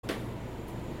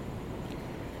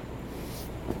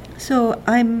So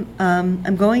I'm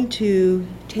going to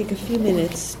take a few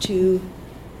minutes to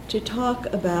talk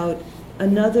about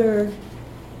another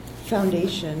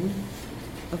foundation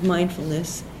of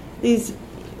mindfulness. The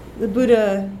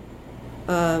Buddha,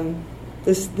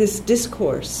 this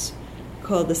discourse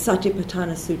called the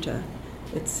Satipatthana Sutta.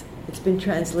 It's been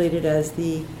translated as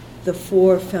the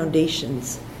four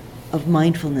foundations of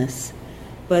mindfulness,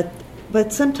 but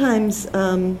sometimes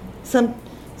some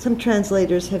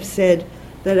translators have said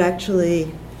that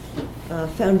actually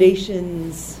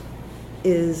foundations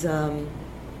is a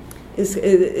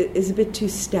bit too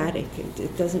static.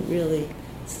 It doesn't really,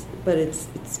 but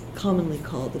it's commonly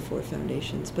called the four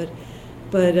foundations. But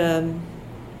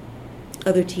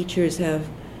other teachers have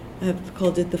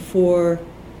called it the four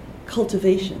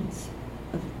cultivations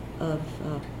of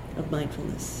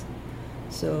mindfulness.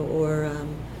 So, or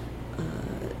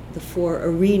the four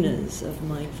arenas of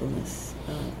mindfulness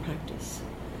practice.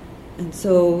 And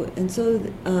so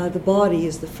the body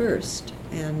is the first,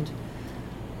 and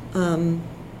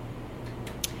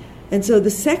so the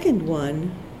second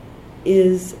one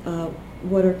is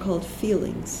what are called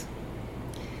feelings.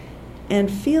 And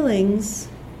feelings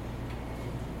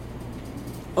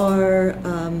are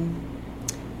a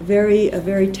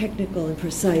very technical and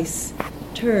precise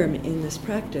term in this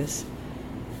practice.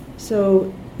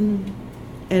 So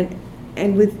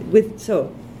sorry,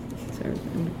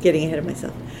 I'm getting ahead of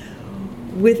myself.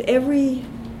 With every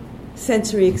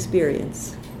sensory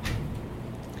experience,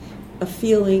 a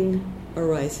feeling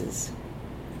arises.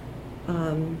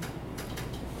 A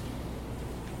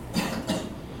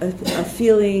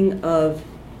feeling of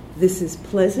this is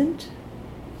pleasant,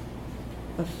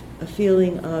 a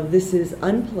feeling of this is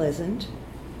unpleasant,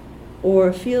 or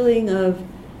a feeling of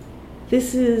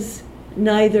this is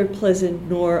neither pleasant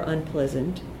nor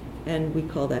unpleasant, and we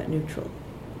call that neutral.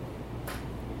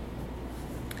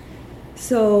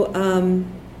 So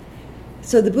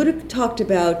the Buddha talked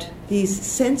about these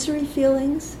sensory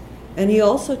feelings, and he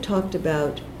also talked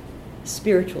about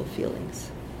spiritual feelings,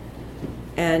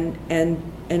 and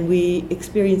we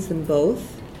experience them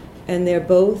both, and they're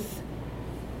both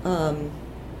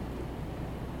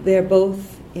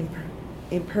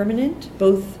impermanent.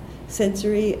 Both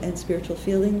sensory and spiritual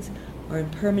feelings are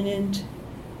impermanent.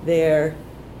 They're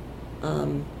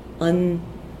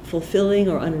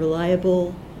unfulfilling or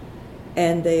unreliable,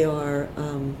 and they are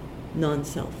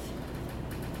non-self.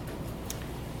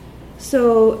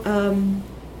 So,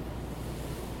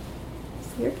 is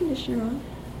the air conditioner on?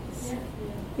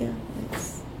 Yeah.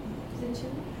 Is it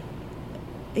chilly?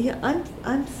 Yeah,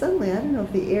 I'm suddenly, I don't know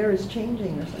if the air is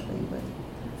changing or something, but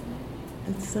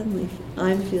it's suddenly,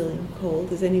 I'm feeling cold.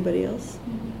 Is anybody else?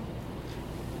 Mm-hmm.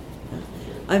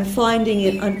 I'm finding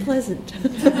it unpleasant.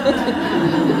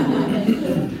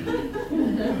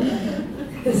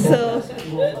 So,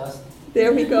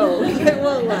 there we go. It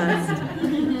won't last.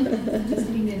 Just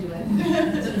lean into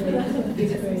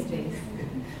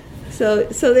it.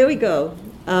 So there we go.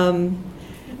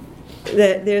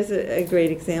 There's a great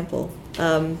example.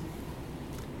 I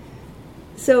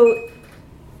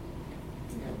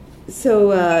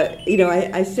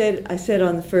said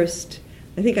on the first,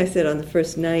 I think I said on the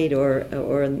first night or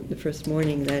on the first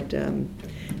morning that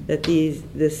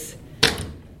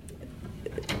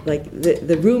like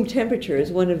the room temperature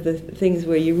is one of the things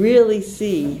where you really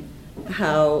see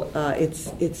how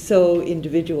it's so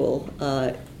individual.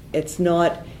 It's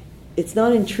not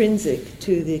intrinsic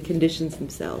to the conditions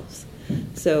themselves.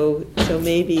 So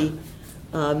maybe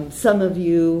some of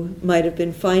you might have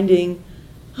been finding,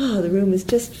 the room is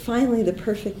just finally the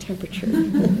perfect temperature.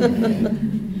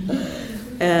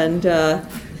 and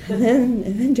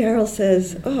then Daryl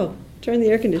says, turn the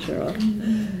air conditioner off.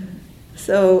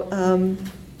 So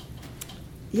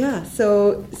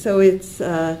it's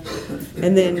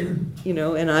and then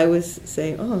and I was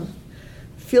saying,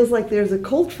 feels like there's a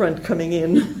cold front coming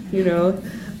in,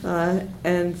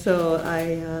 and so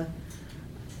I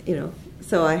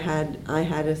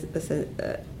had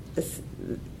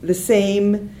the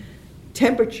same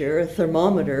temperature. A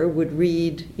thermometer would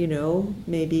read,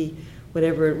 maybe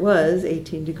whatever it was,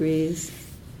 18 degrees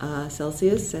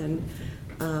Celsius,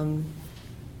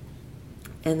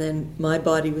 and then my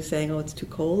body was saying, it's too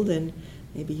cold, and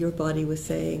maybe your body was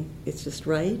saying it's just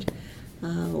right,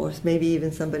 or maybe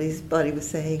even somebody's body was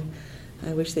saying,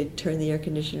 I wish they'd turn the air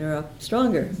conditioner up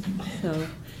stronger. So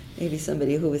maybe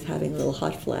somebody who was having a little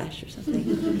hot flash or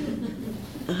something.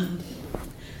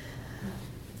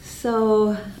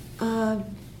 So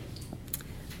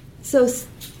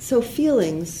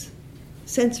feelings,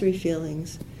 sensory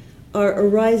feelings, are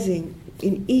arising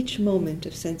in each moment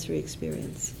of sensory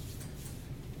experience.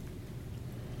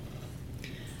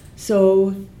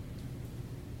 So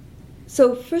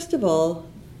So first of all,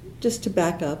 just to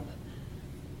back up,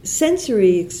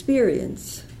 sensory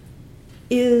experience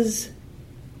is,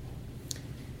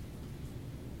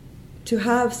 to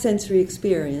have sensory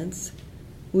experience,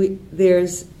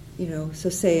 there's, so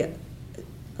say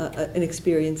an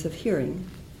experience of hearing.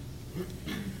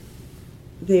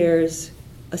 There's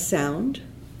a sound.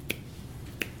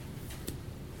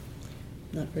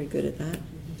 Not very good at that.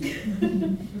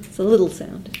 It's a little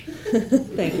sound.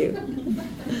 Thank you.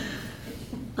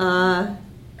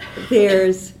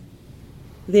 There's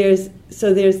the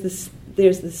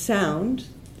sound,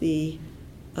 the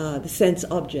sense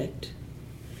object.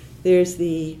 There's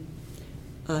the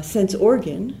sense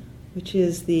organ, which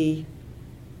is the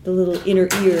little inner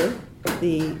ear,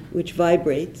 which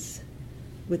vibrates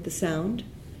with the sound,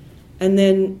 and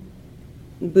then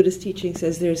Buddhist teaching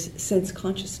says there's sense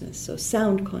consciousness, so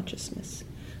sound consciousness.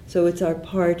 So it's our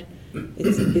part.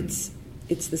 It's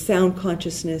the sound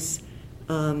consciousness.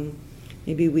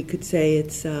 Maybe we could say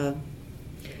it's that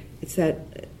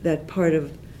part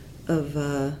of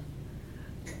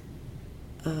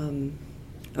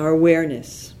our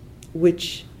awareness,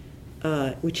 which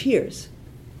hears,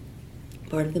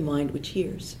 part of the mind which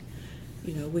hears,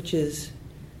 which is,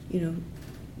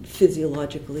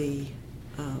 physiologically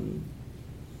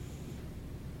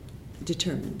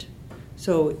determined.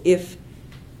 So if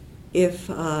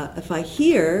I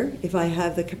hear, if I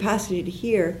have the capacity to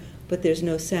hear, but there's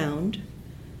no sound,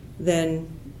 then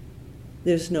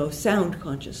there's no sound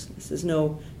consciousness. There's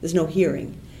no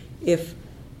hearing. If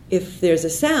there's a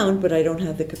sound, but I don't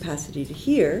have the capacity to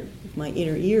hear, if my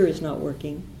inner ear is not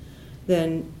working,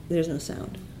 then there's no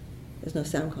sound. There's no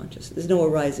sound consciousness. There's no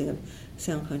arising of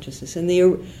sound consciousness. And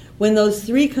when those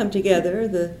three come together,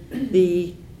 the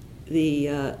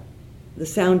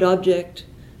sound object,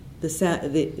 the sense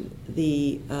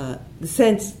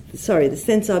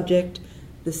object,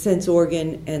 the sense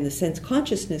organ, and the sense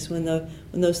consciousness, when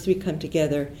those three come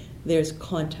together, there's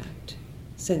contact,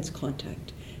 sense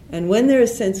contact. And when there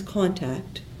is sense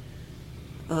contact,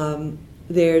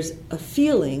 there's a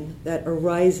feeling that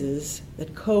arises,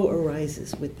 that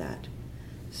co-arises with that.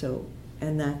 So,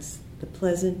 and that's the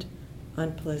pleasant,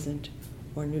 unpleasant,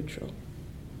 or neutral.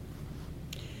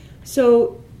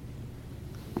 So,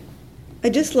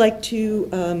 I'd just like to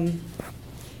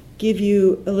give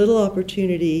you a little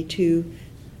opportunity to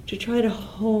try to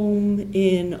home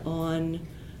in on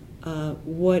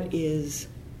what is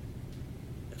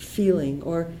feeling,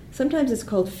 or sometimes it's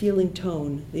called feeling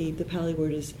tone. The Pali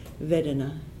word is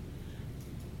Vedana.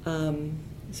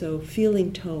 So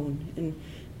feeling tone,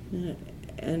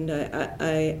 and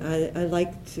I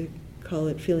like to call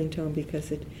it feeling tone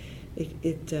because it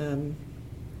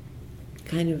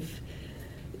kind of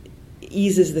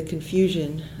eases the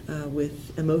confusion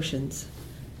with emotions.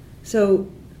 So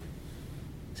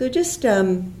just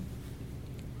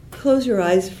close your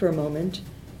eyes for a moment,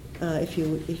 if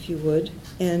you would,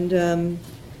 and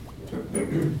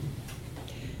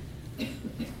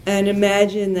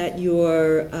imagine that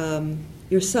you're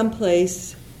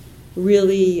someplace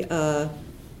really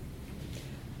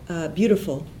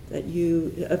beautiful, that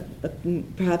you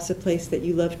perhaps a place that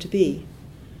you love to be.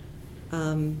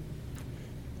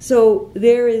 So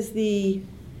there is the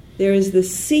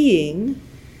seeing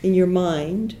in your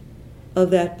mind of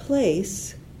that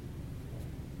place,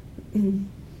 and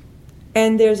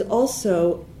there's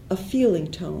also a feeling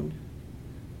tone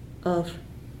of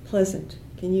pleasant.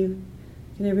 Can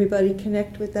everybody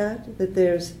connect with that? That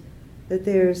there's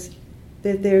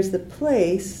the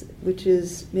place, which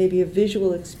is maybe a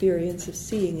visual experience of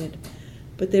seeing it,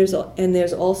 but there's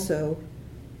also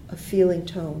a feeling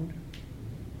tone.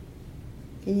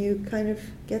 Can you kind of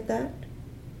get that?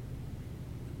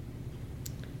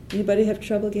 Anybody have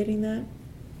trouble getting that?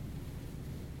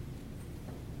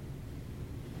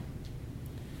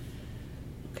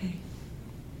 Okay.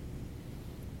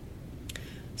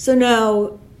 So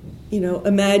now,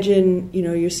 imagine,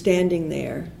 you're standing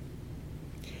there,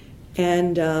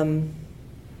 and all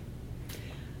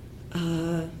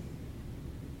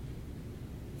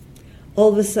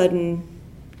of a sudden,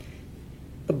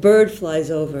 a bird flies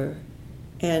over,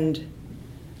 and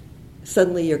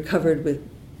suddenly you're covered with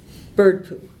bird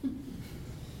poo.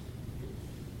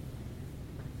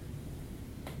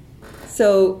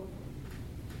 So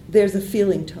there's a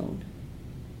feeling tone.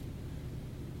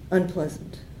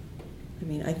 Unpleasant.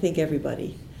 I think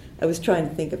everybody. I was trying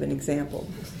to think of an example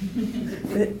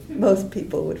that most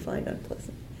people would find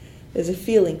unpleasant. There's a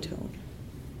feeling tone.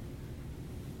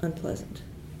 Unpleasant.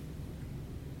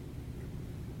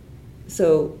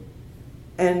 So,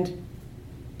 and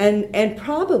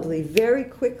probably very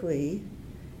quickly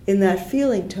in that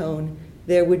feeling tone,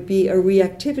 there would be a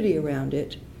reactivity around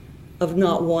it of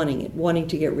not wanting it, wanting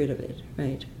to get rid of it,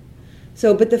 right?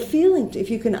 So, but the feeling, if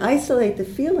you can isolate the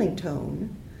feeling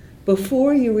tone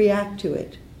before you react to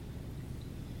it,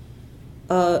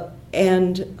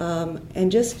 and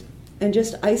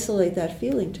just isolate that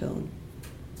feeling tone,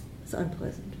 it's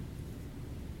unpleasant.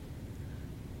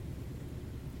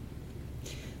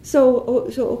 So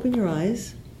open your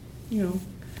eyes,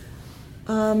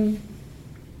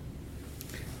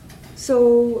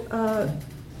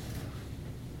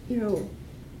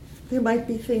 there might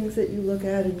be things that you look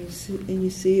at and you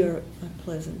see are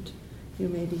unpleasant.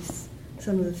 Maybe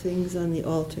some of the things on the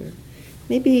altar.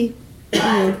 Maybe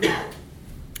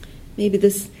maybe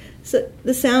the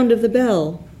sound of the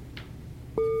bell.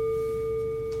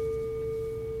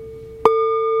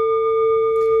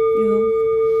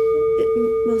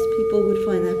 Most people would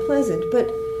find that pleasant, but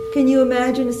can you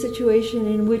imagine a situation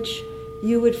in which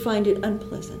you would find it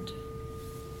unpleasant?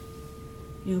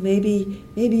 Maybe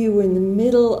you were in the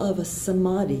middle of a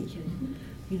samadhi,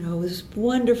 this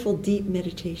wonderful deep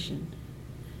meditation,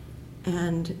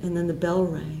 and then the bell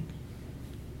rang.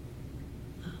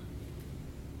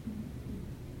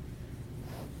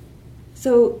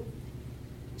 So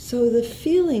the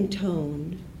feeling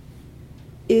tone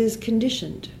is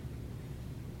conditioned.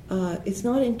 It's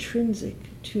not intrinsic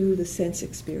to the sense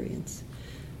experience.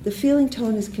 The feeling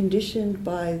tone is conditioned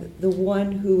by the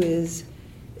one who is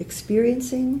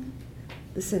experiencing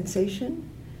the sensation.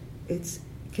 It's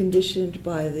conditioned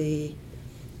by the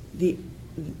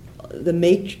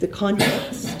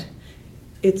context.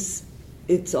 It's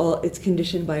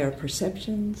conditioned by our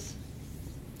perceptions.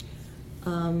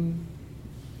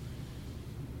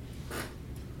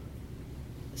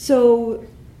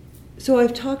 So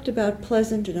I've talked about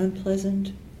pleasant and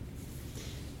unpleasant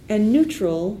and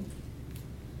neutral.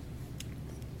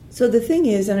 So the thing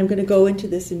is, and I'm going to go into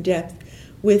this in depth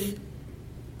with,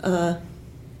 I'm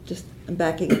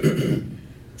backing.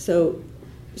 So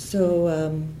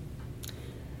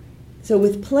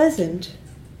with pleasant,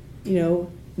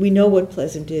 we know what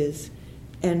pleasant is,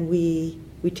 and we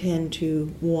tend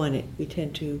to want it. We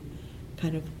tend to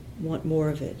kind of want more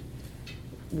of it.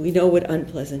 We know what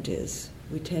unpleasant is.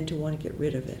 We tend to want to get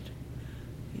rid of it.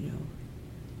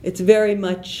 It's very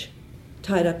much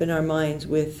tied up in our minds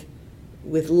with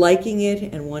liking it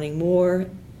and wanting more,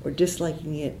 or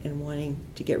disliking it and wanting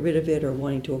to get rid of it or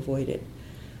wanting to avoid it.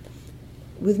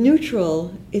 With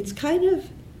neutral, it's kind of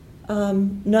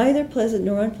neither pleasant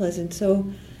nor unpleasant,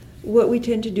 so what we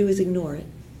tend to do is ignore it.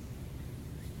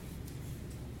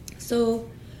 So,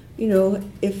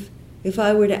 if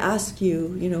I were to ask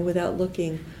you, without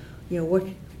looking,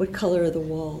 what color are the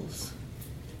walls?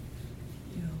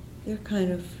 They're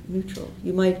kind of neutral.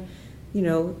 You might,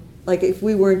 like if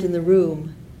we weren't in the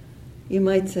room, you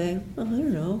might say, I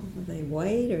don't know, are they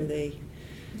white? Are they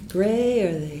gray?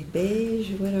 Are they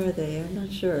beige? What are they? I'm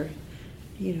not sure.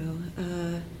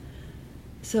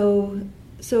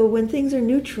 So when things are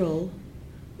neutral,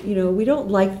 we don't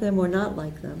like them or not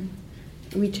like them.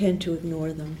 We tend to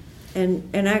ignore them.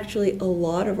 And actually a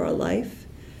lot of our life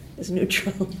is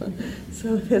neutral.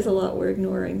 So there's a lot we're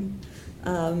ignoring.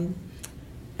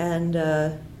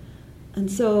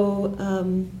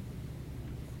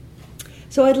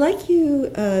 So I'd like you,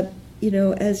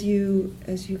 as you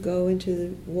go into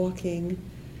the walking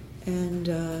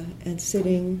and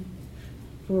sitting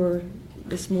for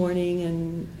this morning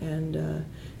and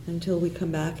until we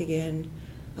come back again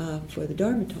for the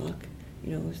Dharma talk,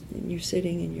 and you're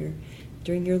sitting and you're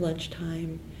during your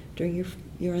lunchtime, during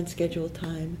your unscheduled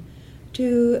time,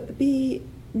 to be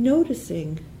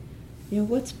noticing,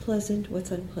 what's pleasant, what's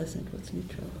unpleasant, what's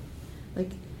neutral.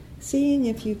 Like seeing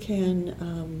if you can,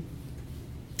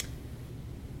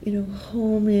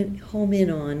 home in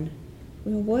on,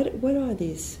 what are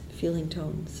these feeling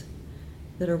tones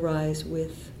that arise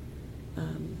with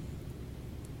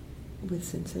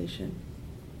sensation.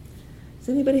 Does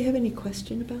anybody have any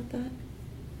question about that?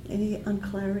 Any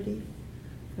unclarity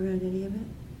around any of it?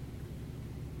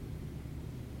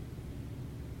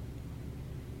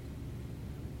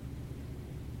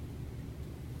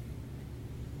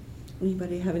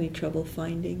 Anybody have any trouble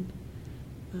finding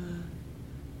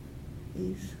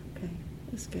these? Okay,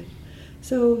 that's good.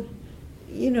 So,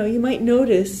 you might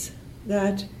notice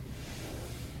that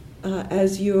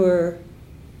as you're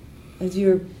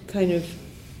kind of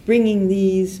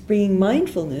bringing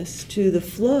mindfulness to the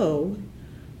flow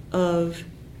of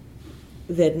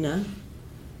Vedana,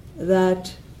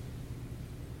 that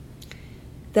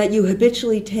you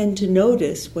habitually tend to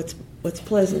notice what's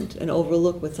pleasant and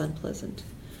overlook what's unpleasant.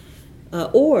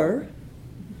 Or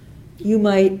you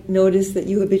might notice that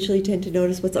you habitually tend to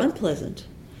notice what's unpleasant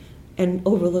and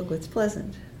overlook what's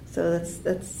pleasant. So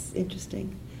that's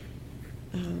interesting.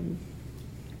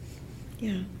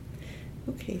 Yeah.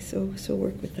 Okay, so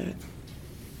work with that.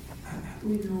 How do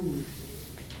we know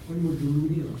when we're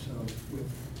deluding ourselves with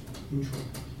neutral?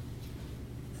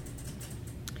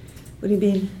 What do you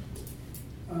mean?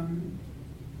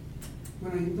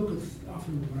 When I look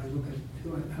at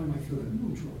how I feel at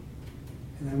neutral,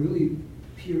 and I really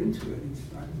peer into it and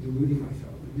start deluding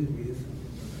myself, it really is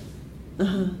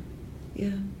something.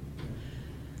 Yeah.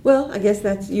 Well, I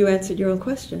guess you answered your own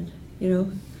question.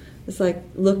 It's like,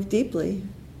 look deeply.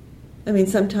 I mean,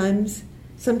 sometimes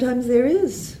there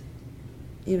is,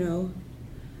 a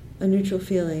neutral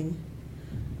feeling,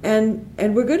 and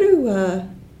we're going to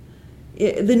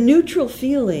the neutral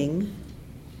feeling,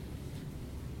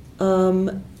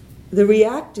 the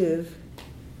reactive.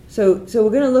 So we're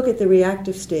going to look at the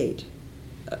reactive state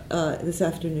this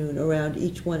afternoon around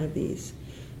each one of these.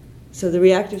 So the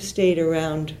reactive state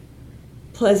around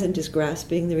pleasant is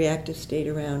grasping, the reactive state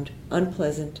around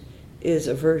unpleasant is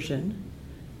aversion,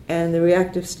 and the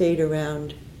reactive state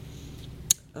around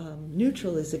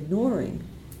neutral is ignoring.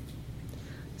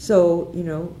 So,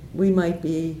 we might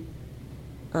be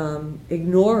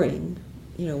ignoring,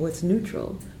 what's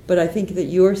neutral, but I think that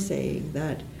you're saying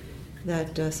that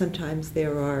sometimes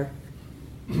there are.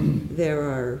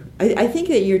 I think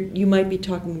that you might be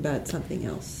talking about something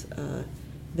else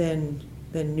than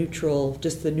neutral,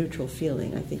 just the neutral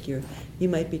feeling. I think you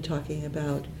might be talking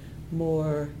about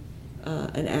more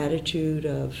an attitude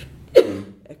of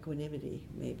equanimity,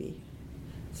 maybe.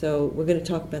 So we're going to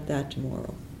talk about that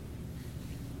tomorrow.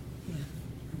 Yeah.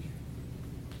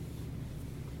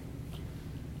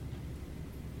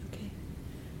 Okay.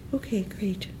 Okay,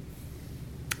 great.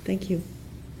 Thank you.